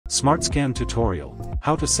SmartScan tutorial,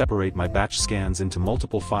 how to separate my batch scans into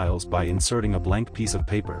multiple files by inserting a blank piece of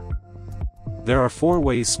paper. There are 4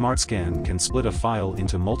 ways SmartScan can split a file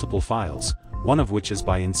into multiple files, one of which is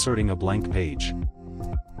by inserting a blank page.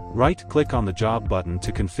 Right-click on the Job button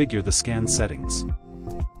to configure the scan settings.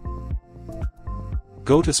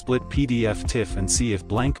 Go to Split PDF TIFF and see if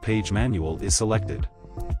Blank Page Manual is selected.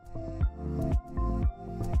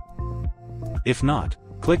 If not,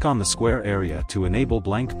 click on the square area to enable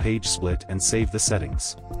blank page split and save the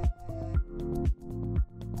settings.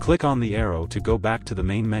 Click on the arrow to go back to the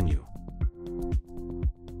main menu.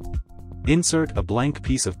 Insert a blank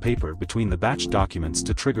piece of paper between the batch documents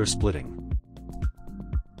to trigger splitting.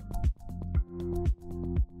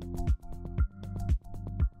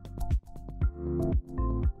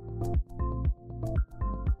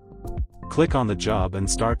 Click on the job and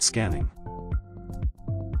start scanning.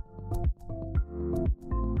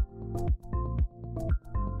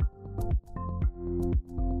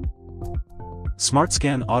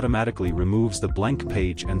 SmartScan automatically removes the blank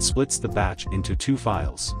page and splits the batch into 2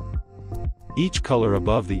 files. Each color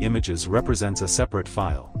above the images represents a separate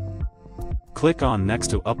file. Click on Next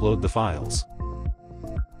to upload the files.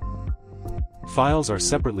 Files are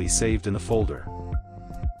separately saved in the folder.